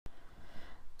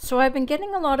So I've been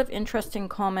getting a lot of interesting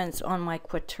comments on my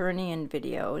Quaternion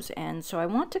videos, and so I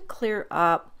want to clear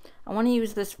up, I want to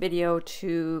use this video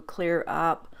to clear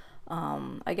up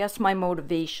I guess my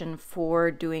motivation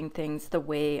for doing things the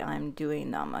way I'm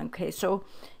doing them. Okay, so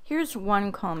here's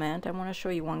one comment. I want to show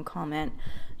you one comment.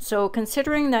 So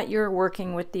considering that you're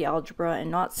working with the algebra and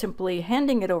not simply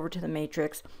handing it over to the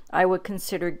matrix, I would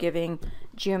consider giving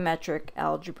geometric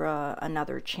algebra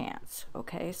another chance.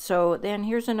 Okay, so then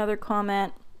here's another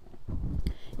comment.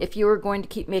 If you are going to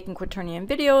keep making Quaternion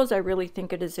videos, I really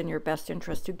think it is in your best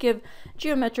interest to give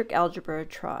geometric algebra a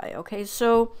try. Okay,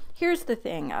 so here's the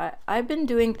thing. I've been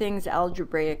doing things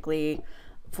algebraically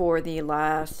for the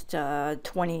last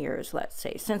 20 years, let's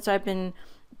say, since I've been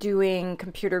doing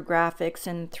computer graphics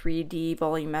and 3D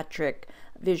volumetric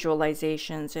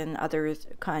visualizations and other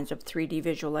kinds of 3D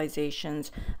visualizations.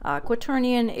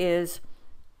 Quaternion is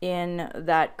in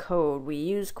that code. We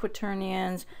use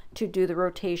Quaternions to do the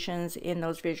rotations in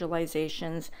those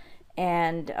visualizations,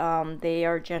 and they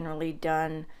are generally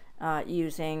done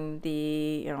using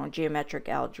the geometric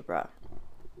algebra.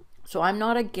 So I'm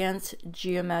not against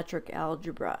geometric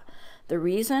algebra. The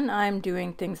reason I'm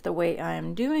doing things the way I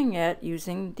am doing it,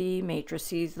 using the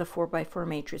matrices, the 4x4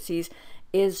 matrices,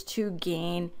 is to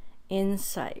gain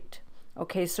insight.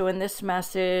 Okay, so in this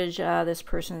message, this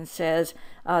person says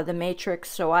the matrix.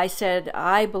 So I said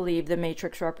I believe the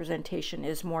matrix representation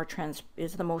is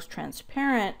the most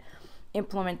transparent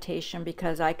implementation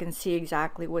because I can see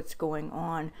exactly what's going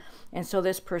on. And so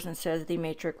this person says the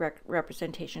matrix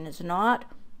representation is not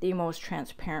the most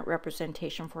transparent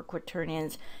representation for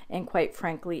Quaternions, and quite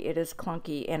frankly, it is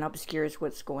clunky and obscures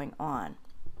what's going on.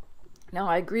 Now,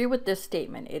 I agree with this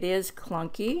statement. It is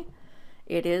clunky.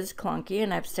 It is clunky,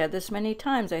 and I've said this many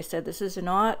times. I said this is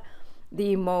not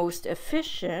the most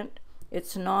efficient.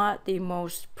 It's not the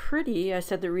most pretty. I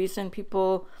said the reason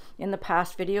people, in the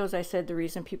past videos, I said the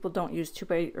reason people don't use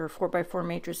 2x or 4x4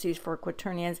 matrices for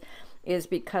Quaternions is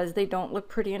because they don't look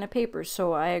pretty in a paper.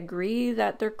 So I agree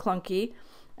that they're clunky.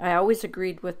 I always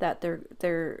agreed with that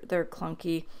they're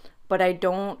clunky, but I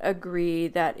don't agree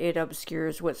that it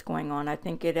obscures what's going on. I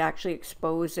think it actually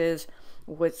exposes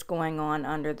what's going on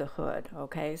under the hood.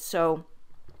 Okay, so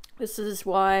this is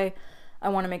why I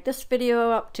want to make this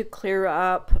video up, to clear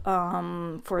up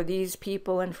for these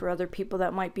people and for other people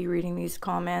that might be reading these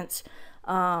comments.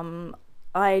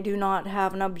 I do not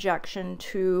have an objection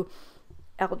to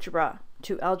algebra,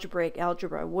 to algebraic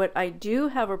algebra. What I do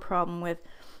have a problem with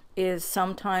is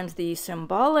sometimes the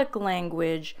symbolic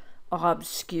language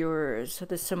obscures.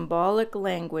 The symbolic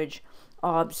language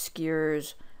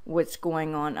obscures what's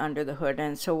going on under the hood.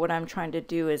 And so what I'm trying to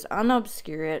do is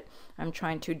unobscure it. I'm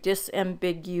trying to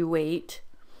disambiguate.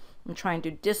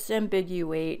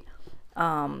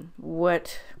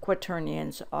 What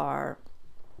Quaternions are.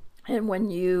 And when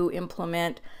you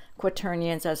implement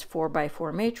Quaternions as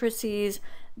 4x4 matrices,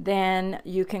 then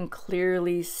you can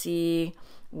clearly see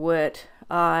what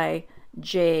I,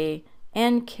 J,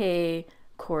 and K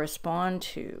correspond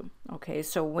to. Okay,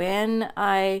 so when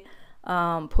I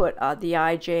put the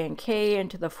I, J, and K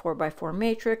into the 4x4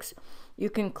 matrix, you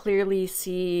can clearly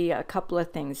see a couple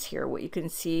of things here. What you can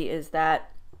see is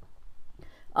that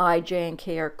I, J, and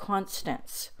K are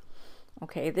constants.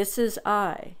 Okay, this is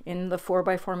I in the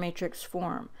 4x4 matrix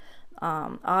form.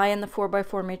 I in the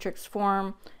 4x4 matrix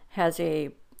form has a,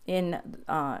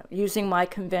 using my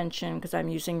convention, because I'm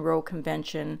using row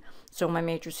convention, so my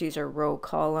matrices are row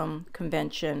column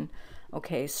convention.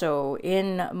 Okay, so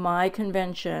in my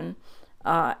convention,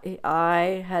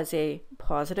 I has a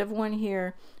positive one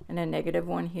here, and a negative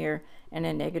one here, and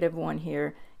a negative one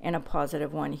here, and a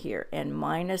positive one here. And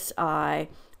minus I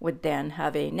would then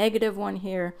have a negative one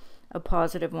here, a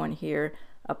positive one here,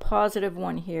 a positive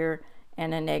one here,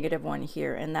 and a negative one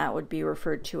here. And that would be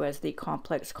referred to as the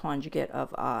complex conjugate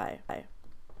of I.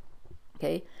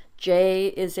 Okay, J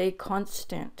is a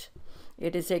constant.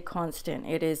 It is a constant.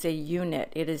 It is a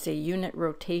unit. It is a unit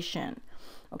rotation.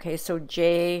 Okay, so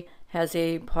J has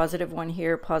a positive one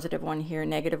here, negative one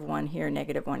here,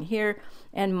 negative one here,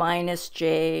 and minus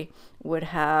J would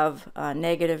have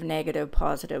negative, negative,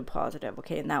 positive, positive.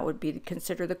 Okay, and that would be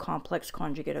considered the complex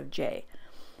conjugate of J.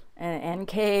 And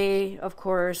K, of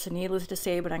course, needless to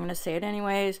say, but I'm going to say it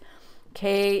anyways,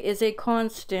 K is a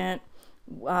constant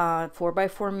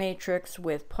 4x4 matrix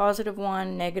with positive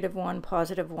 1, negative 1,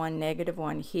 positive 1, negative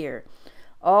 1 here.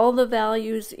 All the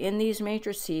values in these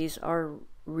matrices are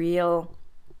real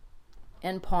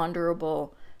and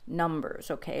ponderable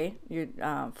numbers, okay?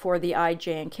 For the I,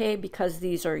 J, and K, because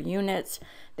these are units,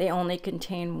 they only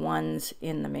contain ones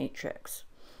in the matrix.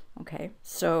 Okay,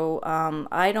 so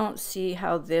I don't see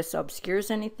how this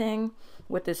obscures anything.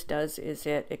 What this does is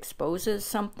it exposes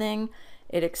something.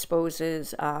 It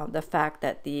exposes the fact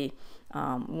that the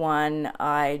 1,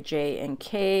 I, j, and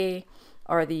k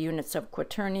are the units of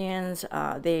quaternions.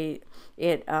 There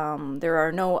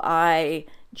are no I,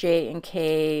 j, and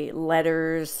k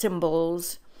letters,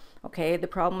 symbols. Okay, the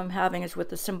problem I'm having is with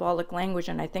the symbolic language,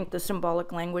 and I think the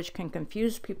symbolic language can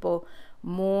confuse people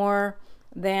more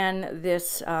than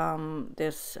this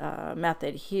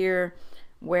method here,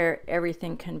 where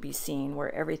everything can be seen,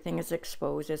 where everything is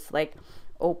exposed. It's like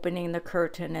opening the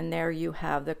curtain, and there you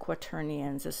have the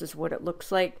quaternions. This is what it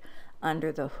looks like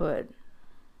under the hood.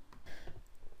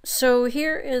 So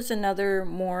here is another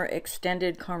more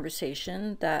extended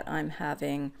conversation that I'm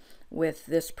having with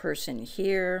this person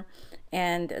here,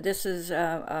 and this is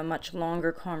a much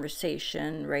longer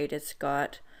conversation, right? It's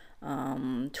got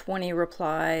 20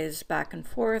 replies back and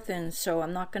forth, and so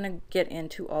I'm not going to get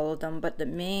into all of them, but the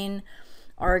main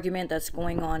argument that's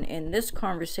going on in this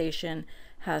conversation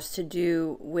has to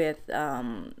do with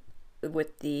the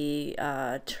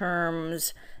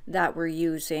terms that we're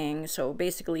using. So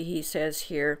basically he says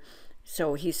here,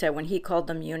 so he said when he called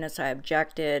them units, I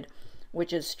objected,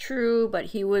 which is true, but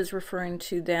he was referring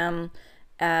to them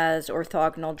as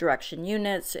orthogonal direction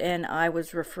units, and I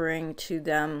was referring to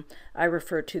them, I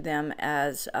refer to them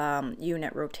as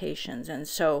unit rotations. And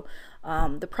so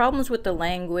the problems with the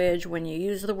language, when you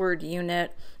use the word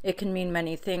unit, it can mean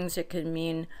many things. It can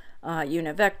mean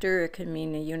unit vector, it can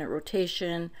mean a unit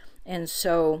rotation. And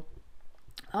so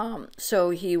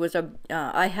he was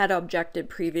I had objected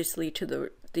previously to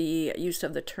the use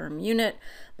of the term unit,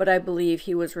 but I believe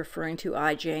he was referring to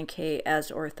I, j, and k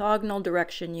as orthogonal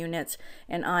direction units,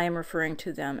 and I am referring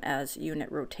to them as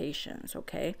unit rotations.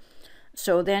 Okay,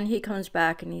 so then he comes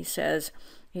back and he says,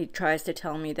 he tries to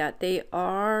tell me that they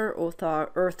are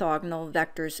orthogonal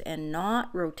vectors and not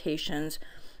rotations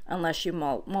unless you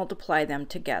multiply them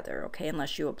together, okay,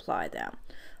 unless you apply them.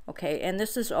 Okay, and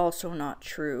this is also not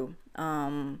true.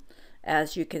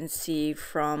 As you can see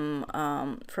from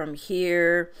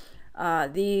here,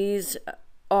 these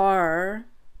are,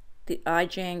 the I,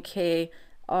 j, and k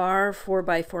are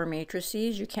 4x4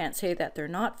 matrices. You can't say that they're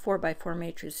not 4x4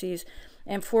 matrices,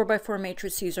 and 4x4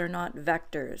 matrices are not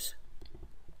vectors.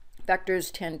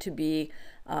 Vectors tend to be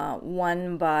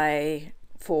 1x4,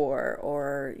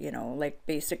 or, you know, like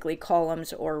basically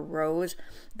columns or rows.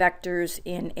 Vectors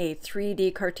in a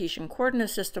 3D Cartesian coordinate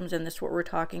systems, and this is what we're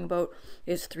talking about,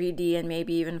 is 3D and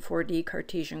maybe even 4D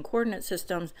Cartesian coordinate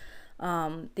systems.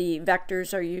 The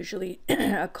vectors are usually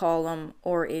a column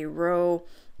or a row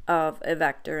of a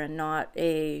vector and not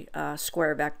a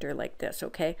square vector like this.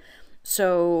 Okay,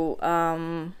 so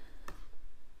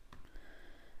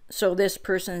so this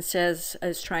person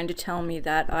is trying to tell me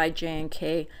that I, j, and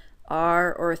k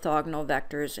are orthogonal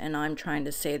vectors, and I'm trying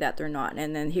to say that they're not.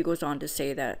 And then he goes on to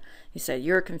say that, he said,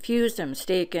 you're confused and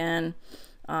mistaken.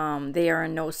 They are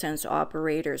in no sense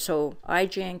operators. So I,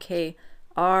 j, and k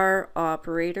are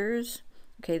operators.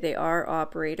 Okay, they are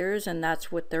operators, and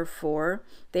that's what they're for.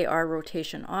 They are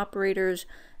rotation operators,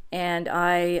 and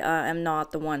I am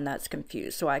not the one that's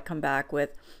confused. So I come back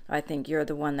with, I think you're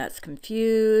the one that's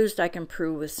confused. I can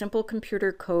prove with simple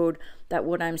computer code that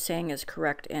what I'm saying is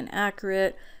correct and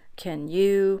accurate. Can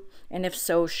you? And if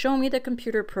so, show me the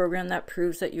computer program that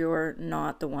proves that you're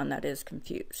not the one that is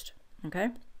confused. Okay?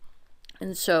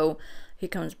 And so he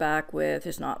comes back with,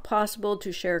 it's not possible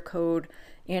to share code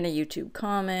in a YouTube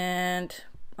comment.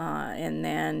 And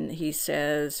then he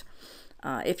says,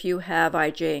 if you have I,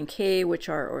 j, and k, which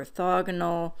are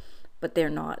orthogonal, but they're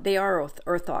not, they are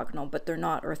orthogonal, but they're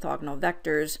not orthogonal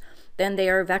vectors, then they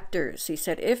are vectors. He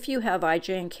said, if you have I,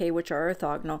 j, and k, which are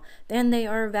orthogonal, then they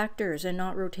are vectors and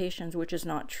not rotations, which is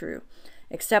not true,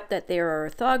 except that they are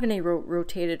orthogonally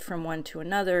rotated from one to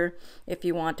another, if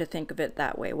you want to think of it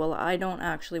that way. Well, I don't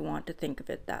actually want to think of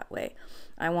it that way.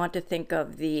 I want to think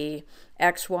of the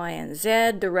x, y, and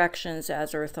z directions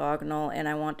as orthogonal, and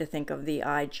I want to think of the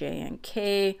I, j, and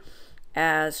k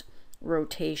as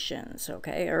rotations,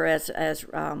 okay, or as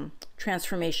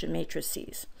transformation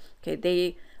matrices. Okay,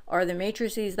 they are the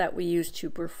matrices that we use to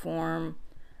perform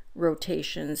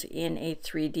rotations in a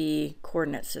 3D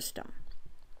coordinate system.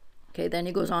 Okay, then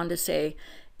he goes on to say,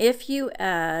 if you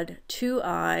add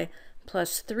 2i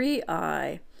plus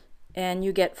 3i and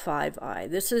you get 5i,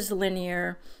 this is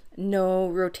linear, no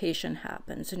rotation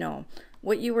happens. No,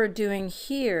 what you are doing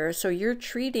here, so you're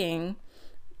treating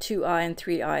 2i and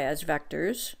 3i as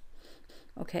vectors,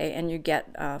 okay, and you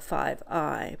get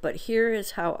 5i. But here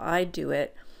is how I do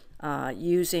it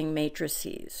using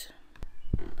matrices.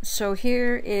 So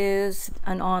here is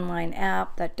an online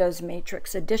app that does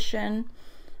matrix addition.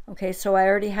 Okay, so I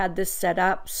already had this set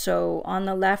up. So on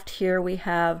the left here we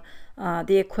have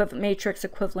the matrix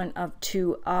equivalent of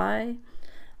 2i.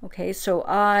 Okay, so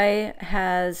I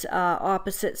has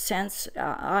opposite sense.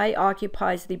 I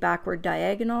occupies the backward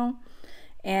diagonal,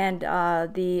 and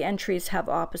the entries have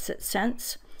opposite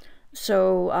sense.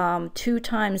 So 2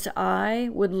 times I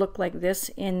would look like this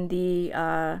in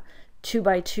the 2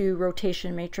 by 2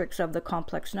 rotation matrix of the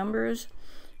complex numbers.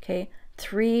 Okay,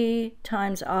 3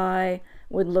 times I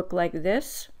would look like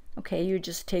this. Okay, you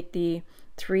just take the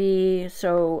 3,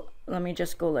 so let me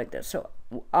just go like this. So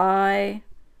I,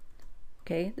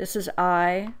 okay, this is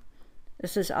I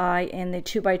in the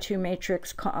 2 by 2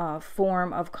 matrix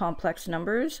form of complex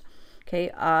numbers. Okay,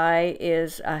 I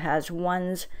has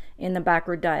 1s in the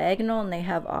backward diagonal, and they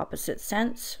have opposite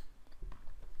sense.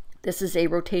 This is a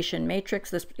rotation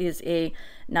matrix. This is a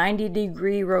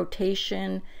 90-degree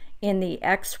rotation in the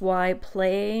XY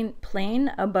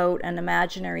plane about an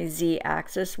imaginary Z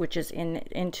axis, which is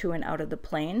into and out of the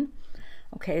plane.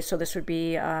 Okay, so this would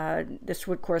be this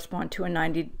would correspond to a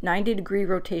 90-degree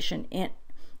rotation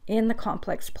in the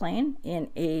complex plane,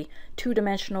 in a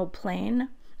two-dimensional plane,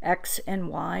 X and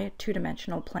Y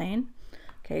two-dimensional plane.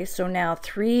 Okay, so now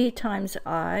 3 times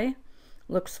I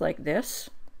looks like this.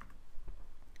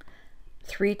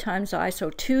 3 times I, so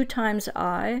 2 times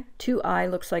I, 2I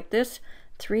looks like this,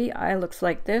 3I looks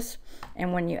like this,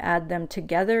 and when you add them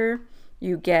together,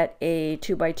 you get a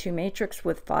 2 by 2 matrix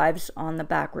with 5s on the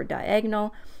backward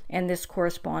diagonal, and this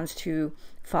corresponds to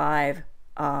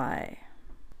 5I.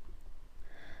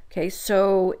 Okay,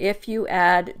 so if you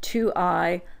add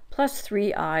 2I plus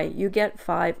 3I, you get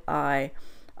 5I,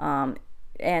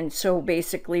 and so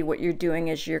basically what you're doing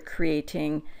is you're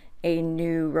creating a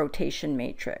new rotation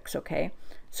matrix. Okay,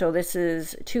 so this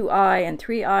is 2I and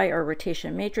 3I are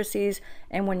rotation matrices,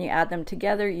 and when you add them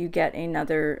together you get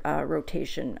another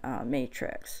rotation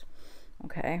matrix.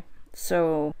 Okay,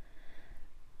 so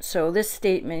this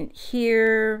statement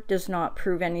here does not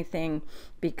prove anything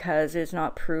because it's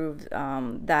not proved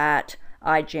that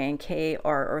I, J, and K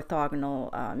are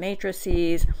orthogonal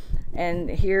matrices. And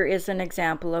here is an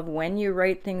example of when you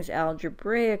write things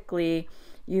algebraically,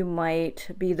 you might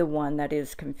be the one that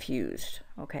is confused.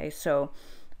 Okay, so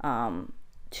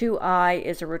 2I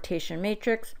is a rotation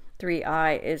matrix,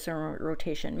 3I is a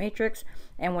rotation matrix,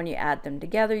 and when you add them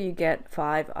together you get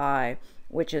 5I,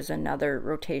 which is another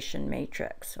rotation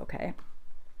matrix. Okay,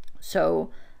 so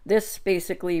this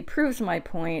basically proves my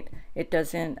point. It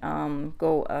doesn't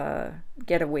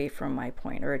get away from my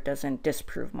point, or it doesn't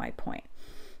disprove my point.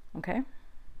 Okay.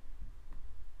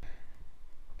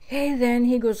 Okay, then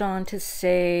he goes on to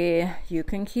say, you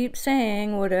can keep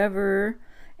saying whatever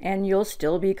and you'll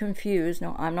still be confused.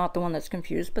 No, I'm not the one that's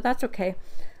confused, but that's okay.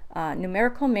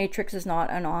 Numerical matrix is not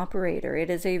an operator. It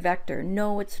is a vector.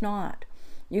 No, it's not.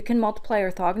 You can multiply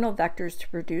orthogonal vectors to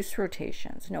produce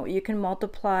rotations. No, you can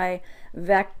multiply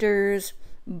vectors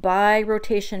by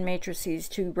rotation matrices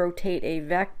to rotate a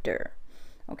vector.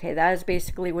 Okay, that is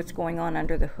basically what's going on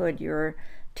under the hood. You're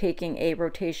taking a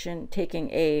rotation, taking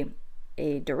a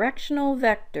directional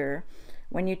vector.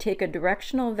 When you take a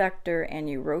directional vector and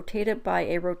you rotate it by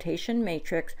a rotation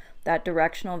matrix, that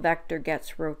directional vector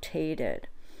gets rotated.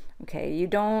 Okay, you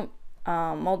don't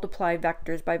multiply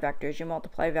vectors by vectors, you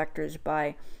multiply vectors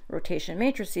by rotation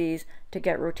matrices to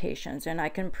get rotations, and I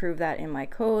can prove that in my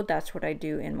code. That's what I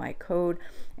do in my code,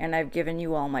 and I've given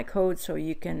you all my code so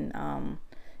you can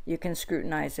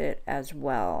scrutinize it as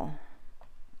well.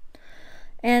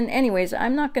 And anyways,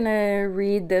 I'm not going to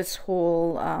read this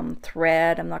whole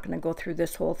thread. I'm not going to go through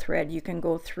this whole thread. You can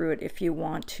go through it if you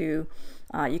want to.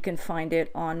 You can find it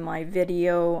on my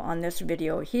video, on this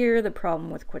video here, the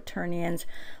problem with quaternions.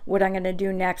 What I'm going to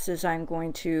do next is I'm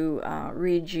going to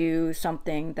read you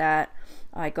something that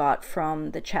I got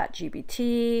from the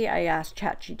ChatGPT. I asked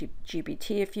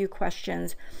ChatGPT a few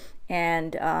questions,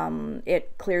 and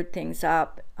it cleared things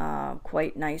up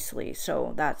quite nicely.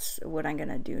 So that's what I'm going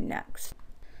to do next.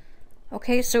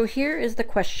 Okay, so here is the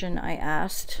question I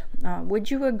asked.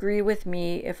 Would you agree with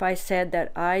me if I said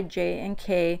that I, J, and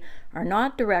K are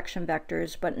not direction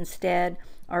vectors, but instead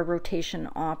are rotation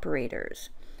operators?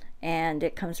 And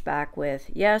it comes back with,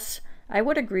 yes, I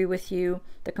would agree with you.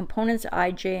 The components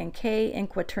I, J, and K in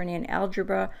quaternion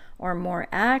algebra are more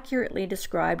accurately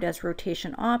described as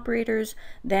rotation operators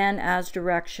than as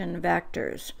direction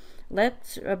vectors.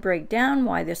 Let's break down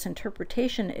why this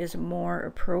interpretation is more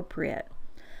appropriate.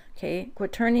 Okay,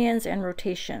 quaternions and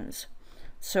rotations.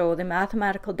 So the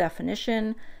mathematical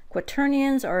definition,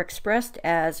 quaternions are expressed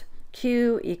as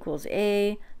Q equals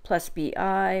A plus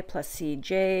BI plus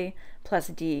CJ plus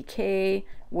dk,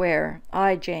 where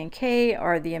I, j, and k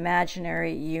are the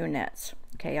imaginary units.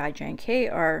 Okay, I, j, and k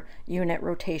are unit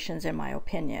rotations in my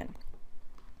opinion.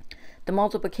 The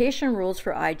multiplication rules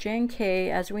for I, j, and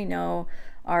k, as we know,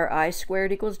 are I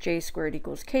squared equals j squared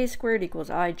equals k squared equals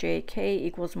I, j, k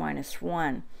equals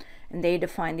 -1. And they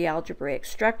define the algebraic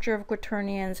structure of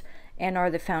quaternions and are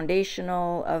the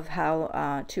foundational of how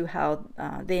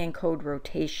they encode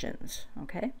rotations.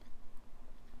 Okay.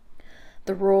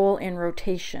 The role in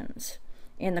rotations.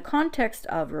 In the context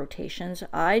of rotations,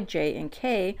 I, j, and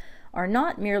k are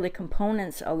not merely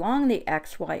components along the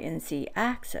x, y, and z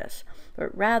axis,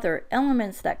 but rather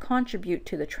elements that contribute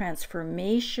to the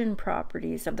transformation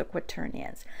properties of the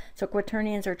quaternions. So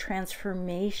quaternions are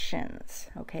transformations.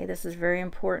 Okay, this is very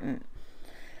important.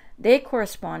 They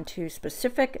correspond to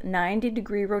specific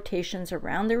 90-degree rotations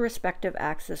around their respective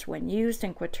axis when used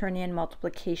in quaternion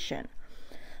multiplication.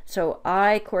 So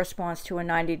I corresponds to a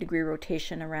 90-degree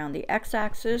rotation around the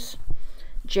x-axis,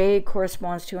 j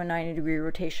corresponds to a 90-degree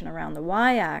rotation around the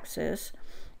y-axis,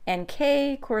 and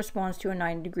k corresponds to a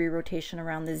 90-degree rotation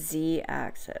around the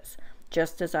z-axis,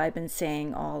 just as I've been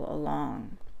saying all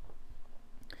along.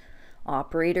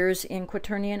 Operators in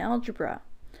quaternion algebra.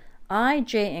 I,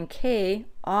 j, and k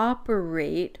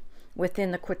operate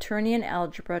within the quaternion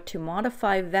algebra to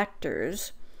modify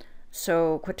vectors.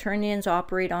 So quaternions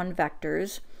operate on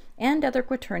vectors and other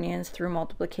quaternions through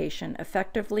multiplication,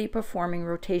 effectively performing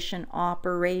rotation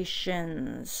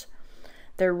operations.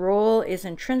 Their role is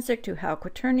intrinsic to how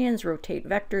quaternions rotate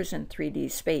vectors in 3D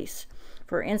space.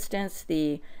 For instance,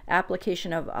 the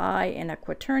application of I in a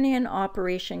quaternion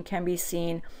operation can be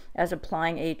seen as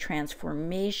applying a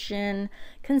transformation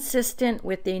consistent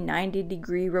with a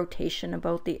 90-degree rotation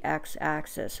about the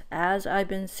x-axis, as I've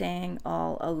been saying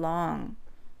all along.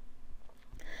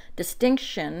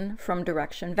 Distinction from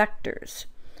direction vectors.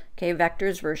 Okay,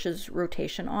 vectors versus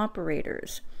rotation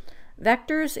operators.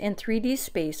 Vectors in 3D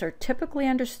space are typically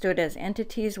understood as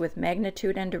entities with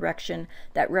magnitude and direction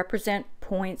that represent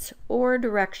points or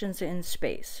directions in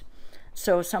space.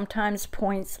 So sometimes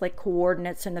points like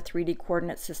coordinates in a 3D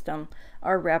coordinate system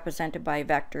are represented by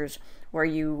vectors, where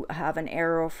you have an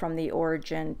arrow from the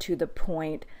origin to the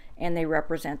point and they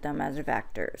represent them as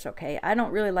vectors. Okay, I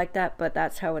don't really like that, but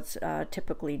that's how it's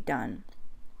typically done.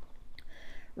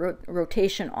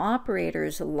 Rotation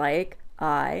operators like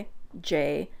I,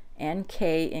 j, and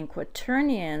k in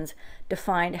quaternions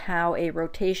define how a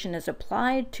rotation is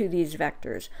applied to these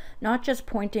vectors, not just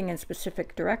pointing in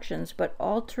specific directions, but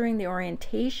altering the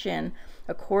orientation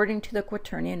according to the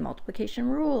quaternion multiplication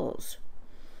rules.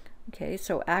 Okay,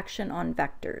 so action on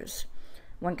vectors.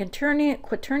 When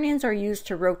quaternions are used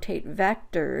to rotate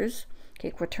vectors,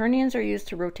 okay, quaternions are used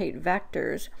to rotate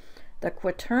vectors, the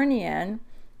quaternion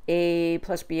a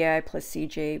plus bi plus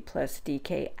cj plus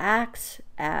dk acts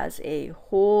as a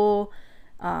whole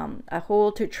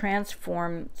to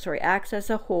transform, acts as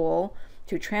a whole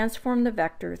to transform the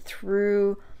vector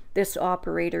through this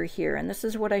operator here. And this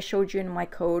is what I showed you in my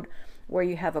code, where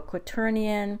you have a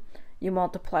quaternion, you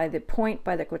multiply the point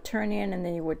by the quaternion, and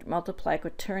then you would multiply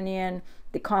quaternion,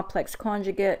 the complex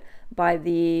conjugate, by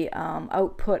the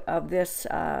output of this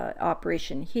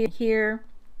operation here,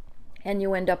 and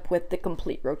you end up with the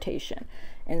complete rotation.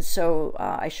 And so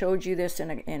I showed you this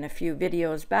in a few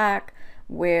videos back,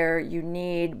 where you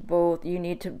need both. You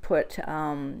need to put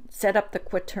set up the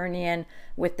quaternion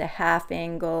with the half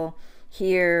angle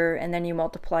here, and then you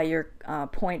multiply your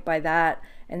point by that,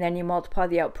 and then you multiply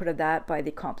the output of that by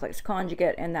the complex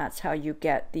conjugate, and that's how you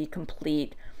get the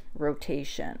complete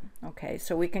rotation. Okay,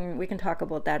 so we can talk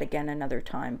about that again another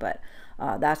time, but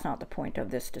that's not the point of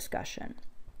this discussion.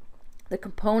 The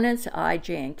components I,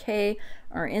 j, and k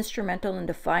are instrumental in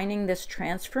defining this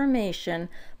transformation,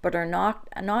 but are not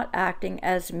acting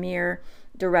as mere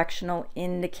directional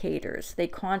indicators. They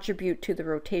contribute to the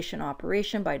rotation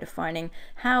operation by defining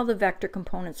how the vector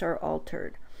components are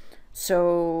altered.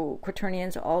 So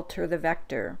quaternions alter the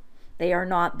vector. They are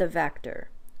not the vector.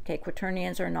 Okay,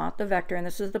 quaternions are not the vector, and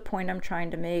this is the point I'm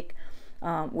trying to make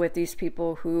with these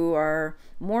people who are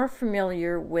more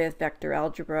familiar with vector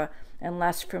algebra and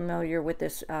less familiar with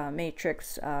this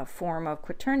matrix form of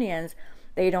quaternions.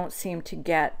 They don't seem to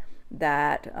get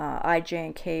that I, j,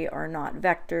 and k are not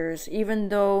vectors, even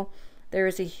though there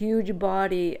is a huge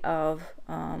body of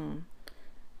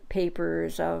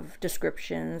papers, of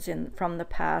descriptions from the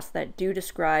past that do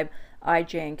describe I,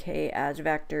 j, and k as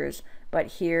vectors. But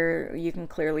here you can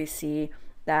clearly see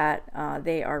that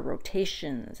they are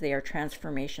rotations, they are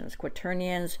transformations.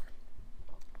 Quaternions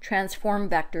transform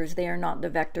vectors, they are not the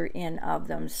vector in of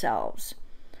themselves.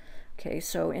 Okay,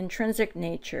 so intrinsic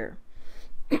nature.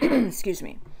 Excuse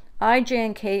me. I, J,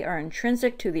 and K are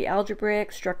intrinsic to the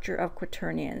algebraic structure of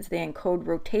quaternions. They encode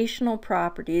rotational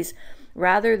properties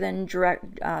rather than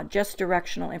just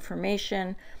directional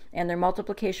information, and their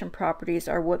multiplication properties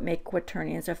are what make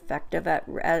quaternions effective at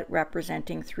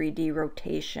representing 3D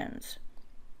rotations.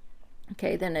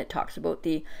 Okay, then it talks about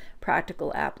the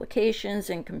practical applications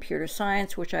in computer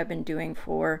science, which I've been doing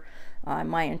for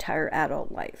my entire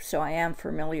adult life. So I am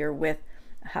familiar with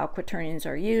how quaternions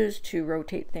are used to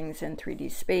rotate things in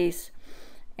 3D space,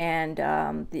 and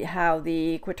how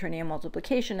the quaternion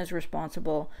multiplication is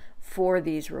responsible for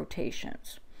these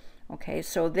rotations. Okay,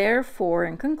 so therefore,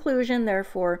 in conclusion,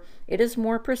 therefore, it is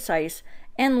more precise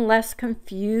and less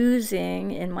confusing,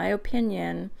 in my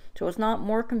opinion. So it's not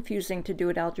more confusing to do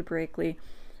it algebraically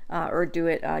or do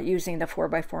it using the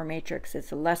 4x4 matrix.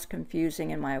 It's less confusing,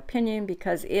 in my opinion,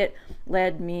 because it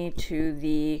led me to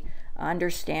the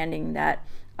understanding that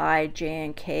I, J,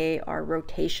 and K are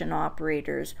rotation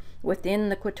operators within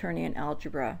the quaternion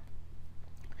algebra.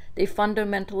 They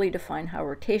fundamentally define how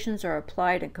rotations are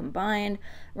applied and combined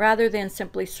rather than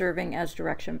simply serving as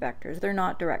direction vectors. They're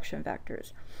not direction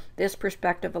vectors. This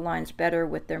perspective aligns better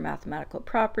with their mathematical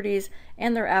properties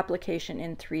and their application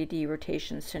in 3D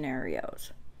rotation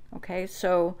scenarios. Okay,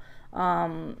 so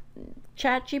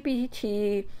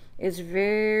ChatGPT is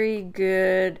very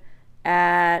good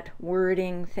at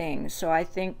wording things. So I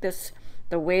think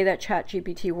the way that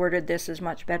ChatGPT worded this is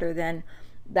much better than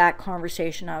that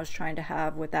conversation I was trying to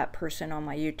have with that person on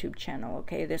my YouTube channel.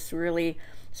 Okay, this really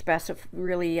specs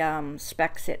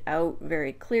it out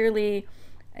very clearly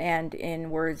and in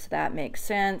words that make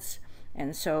sense.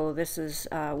 And so this is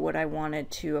what I wanted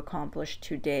to accomplish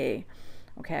today.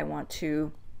 Okay, I want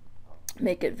to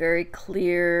make it very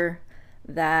clear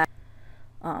that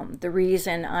the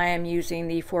reason I am using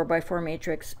the 4x4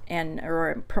 matrix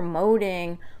or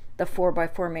promoting the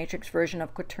 4x4 matrix version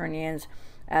of quaternions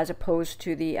as opposed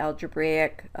to the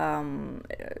algebraic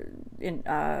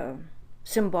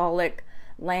symbolic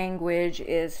language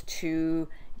is to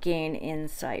gain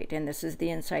insight. And this is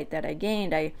the insight that I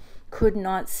gained. I could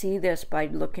not see this by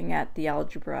looking at the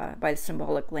algebra, by the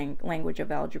symbolic language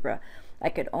of algebra. I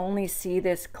could only see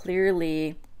this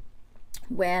clearly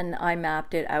when I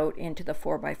mapped it out into the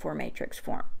 4x4 matrix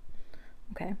form.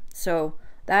 Okay, so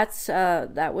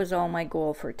that was all my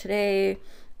goal for today.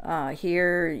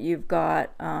 Here you've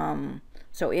got,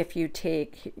 so if you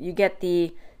get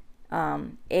the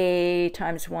A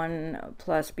times 1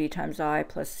 plus B times I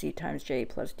plus C times J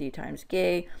plus D times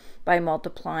K by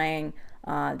multiplying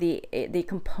the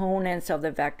components of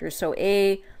the vectors. So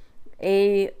A,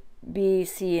 B,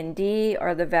 C, and D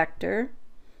are the vector.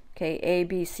 Okay, A,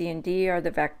 B, C, and D are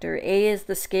the vector. A is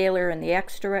the scalar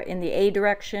in the A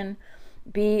direction.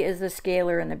 B is the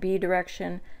scalar in the B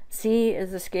direction. C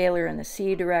is the scalar in the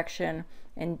C direction,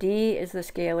 and D is the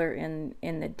scalar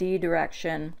in the D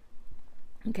direction.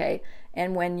 Okay,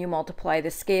 and when you multiply the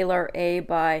scalar A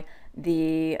by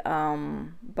the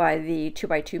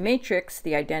 2x2 matrix,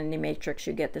 the identity matrix,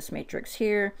 you get this matrix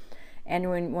here. And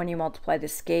when you multiply the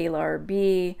scalar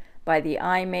B by the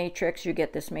I matrix, you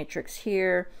get this matrix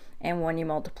here. And when you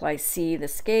multiply C, the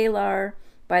scalar,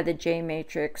 by the J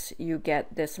matrix, you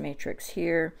get this matrix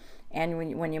here. And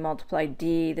when you multiply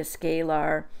D, the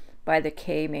scalar, by the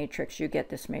K matrix, you get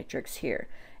this matrix here.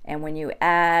 And when you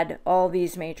add all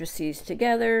these matrices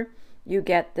together, you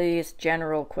get this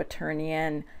general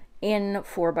quaternion in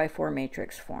 4x4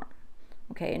 matrix form.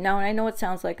 Okay, now I know it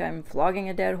sounds like I'm flogging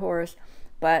a dead horse,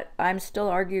 but I'm still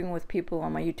arguing with people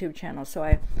on my YouTube channel.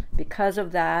 So because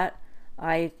of that,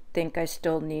 I think I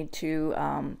still need to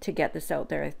get this out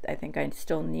there. I think I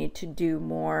still need to do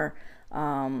more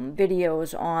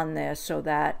videos on this so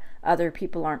that other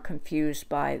people aren't confused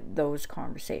by those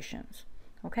conversations.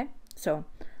 Okay, so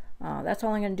that's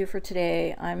all I'm going to do for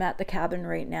today. I'm at the cabin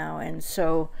right now, and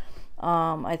so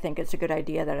I think it's a good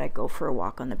idea that I go for a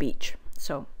walk on the beach.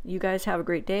 So you guys have a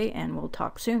great day, and we'll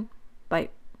talk soon. Bye.